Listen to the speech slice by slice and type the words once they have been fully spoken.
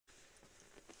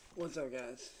What's up,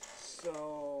 guys?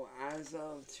 So, as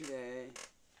of today,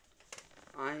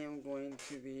 I am going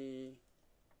to be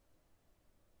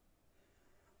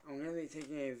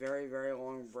taking a very, very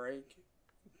long break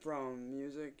from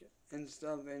music and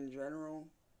stuff in general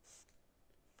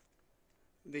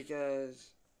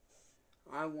because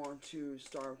I want to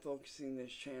start focusing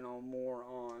this channel more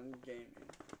on gaming.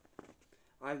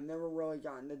 I've never really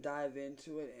gotten to dive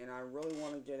into it, and I really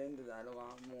want to get into that a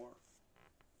lot more.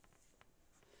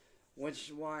 Which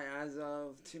is why, as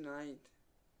of tonight,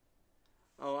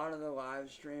 a lot of the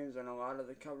live streams and a lot of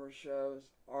the cover shows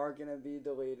are going to be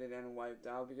deleted and wiped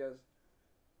out because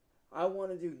I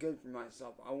want to do good for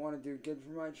myself. I want to do good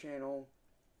for my channel.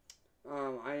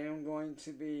 I am going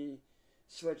to be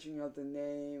switching up the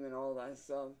name and all that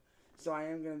stuff. So I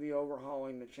am going to be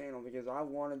overhauling the channel because I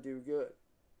want to do good.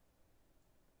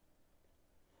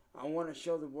 I want to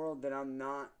show the world that I'm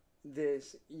not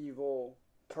this evil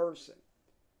person.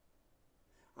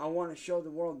 I want to show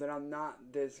the world that I'm not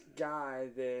this guy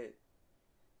that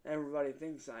everybody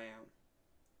thinks I am.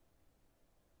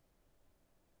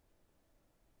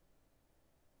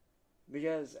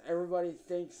 Because everybody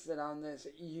thinks that I'm this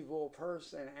evil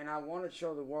person, and I want to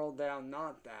show the world that I'm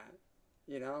not that.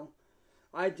 You know?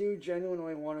 I do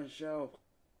genuinely want to show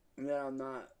that I'm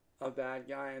not a bad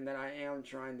guy and that I am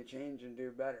trying to change and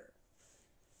do better.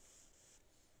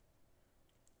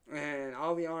 And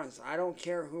I'll be honest, I don't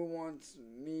care who wants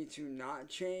me to not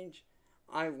change.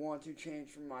 I want to change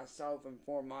for myself and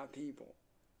for my people.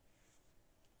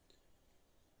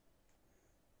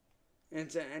 And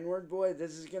to N-word boy,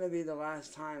 this is going to be the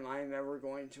last time I'm ever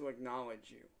going to acknowledge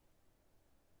you.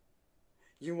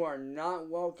 You are not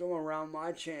welcome around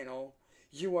my channel.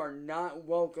 You are not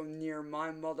welcome near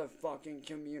my motherfucking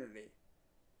community.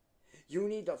 You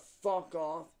need to fuck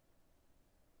off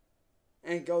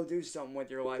and go do something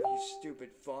with your life, you stupid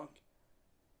fuck.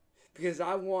 Because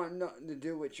I want nothing to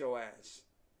do with your ass.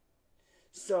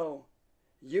 So,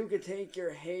 you could take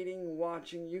your hate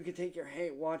watching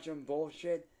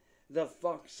bullshit the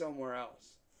fuck somewhere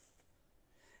else.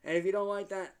 And if you don't like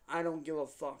that, I don't give a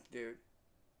fuck, dude.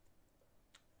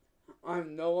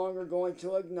 I'm no longer going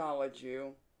to acknowledge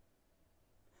you.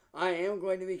 I am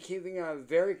going to be keeping a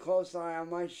very close eye on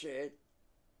my shit.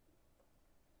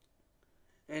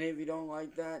 And if you don't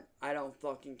like that, I don't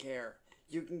fucking care.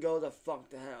 You can go the fuck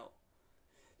to hell.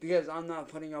 Because I'm not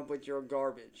putting up with your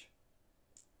garbage.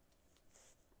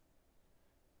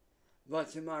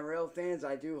 But to my real fans,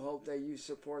 I do hope that you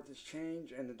support this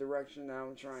change and the direction that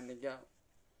I'm trying to go.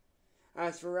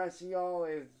 As for the rest of y'all,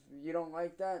 if you don't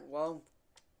like that, well,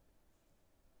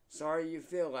 sorry you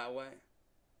feel that way.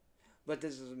 But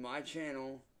this is my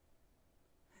channel,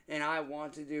 and I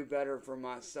want to do better for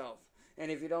myself. And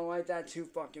if you don't like that, too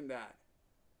fucking bad.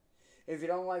 If you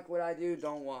don't like what I do,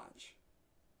 don't watch.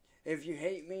 If you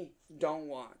hate me, don't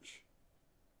watch.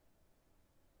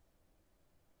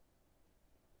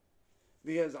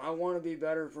 Because I want to be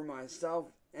better for myself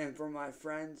and for my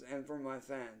friends and for my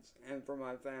fans and for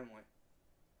my family.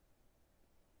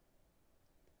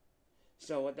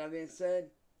 So with that being said,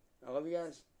 I love you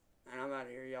guys, and I'm out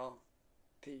of here, y'all.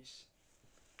 Peace.